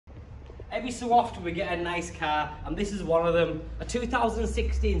Every so often we get a nice car, and this is one of them. A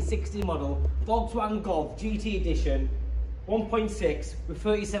 2016 60 model Volkswagen Golf GT Edition, 1.6 with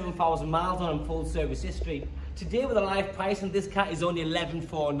 37,000 miles on and full service history. Today with a live price on this car is only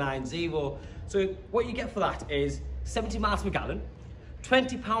 11,490. So what you get for that is 70 miles per gallon,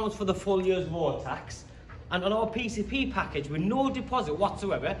 £20 for the full year's road tax, and on our PCP package with no deposit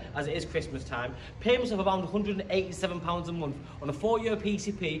whatsoever, as it is Christmas time, payments of around £187 a month on a 4-year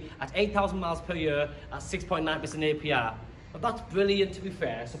PCP at 8,000 miles per year at 6.9% APR. Now that's brilliant, to be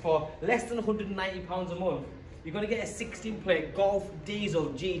fair. So for less than £190 a month, you're going to get a 16-plate Golf Diesel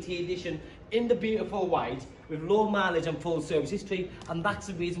GT Edition in the beautiful white with low mileage and full service history, and that's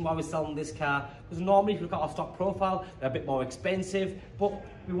the reason why we're selling this car. Because normally if you look at our stock profile, they're a bit more expensive, but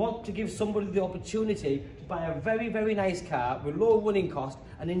we want to give somebody the opportunity to buy a very, very nice car with low running cost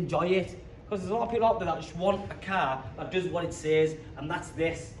and enjoy it. Because there's a lot of people out there that just want a car that does what it says, and that's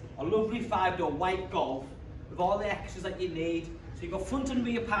this. A lovely 5-door white Golf with all the extras that you need. So you've got front and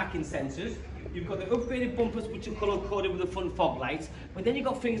rear parking sensors, you've got the upgraded bumpers which are colour coded with the front fog lights, but then you've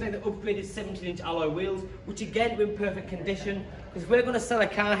got things like the upgraded 17-inch alloy wheels, which again are in perfect condition. Because if we're going to sell a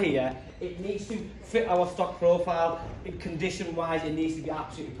car here, it needs to fit our stock profile. Condition wise, it needs to be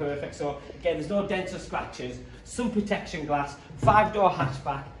absolutely perfect. So again, there's no dents or scratches, some protection glass, 5-door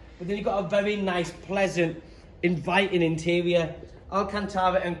hatchback, but then you've got a very nice, pleasant, inviting interior,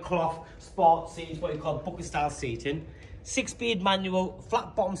 Alcantara and cloth sport seats, what you call bucket style seating. 6-speed manual,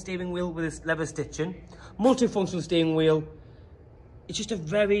 flat bottom steering wheel with this leather stitching, multifunctional steering wheel. It's just a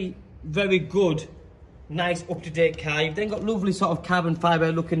very, very good, nice, up-to-date car. You've then got lovely sort of carbon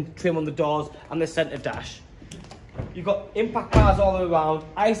fibre looking trim on the doors and the centre dash. You've got impact bars all the way around,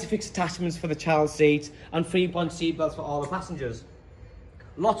 ISOFIX attachments for the child seat, and 3-point seat belts for all the passengers.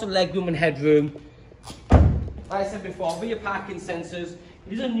 Lots of legroom and headroom. Like I said before, rear parking sensors.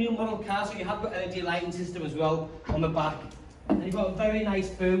 It is a new model car, so you have got LED lighting system as well on the back. And you've got a very nice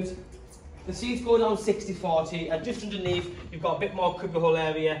boot. The seats go down 60/40, and just underneath you've got a bit more cubbyhole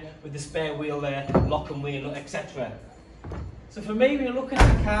area with the spare wheel there, lock and wheel, etc. So for me, when you're looking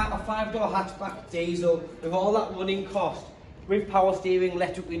at a car, a 5-door hatchback diesel with all that running cost, with power steering,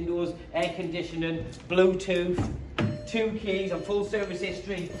 electric windows, air conditioning, Bluetooth, 2 keys and full service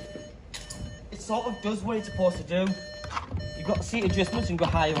history, it sort of does what it's supposed to do. You've got seat adjustments, you can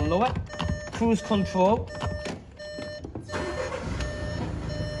go higher and lower, cruise control,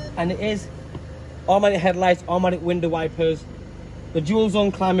 and it is automatic headlights, automatic window wipers, the dual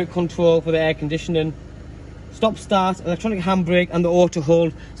zone climate control for the air conditioning, stop start, electronic handbrake and the auto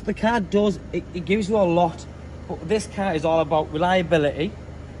hold. So the car does, it gives you a lot, but this car is all about reliability,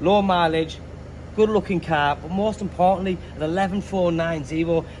 low mileage, good looking car, but most importantly at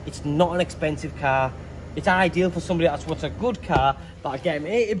 11,490, it's not an expensive car. It's ideal for somebody that's wants a good car that'll get him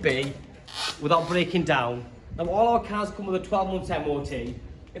A to B without breaking down. Now all our cars come with a 12 months MOT.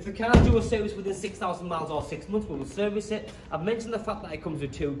 If the car do a service within 6,000 miles or 6 months, we will service it. I've mentioned the fact that it comes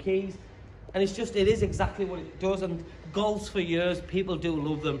with 2 keys, and it is exactly what it does. And Golfs for years, people do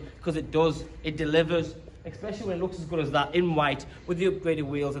love them because it delivers, especially when it looks as good as that in white with the upgraded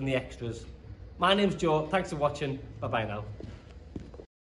wheels and the extras. My name's Joe, thanks for watching, bye bye now.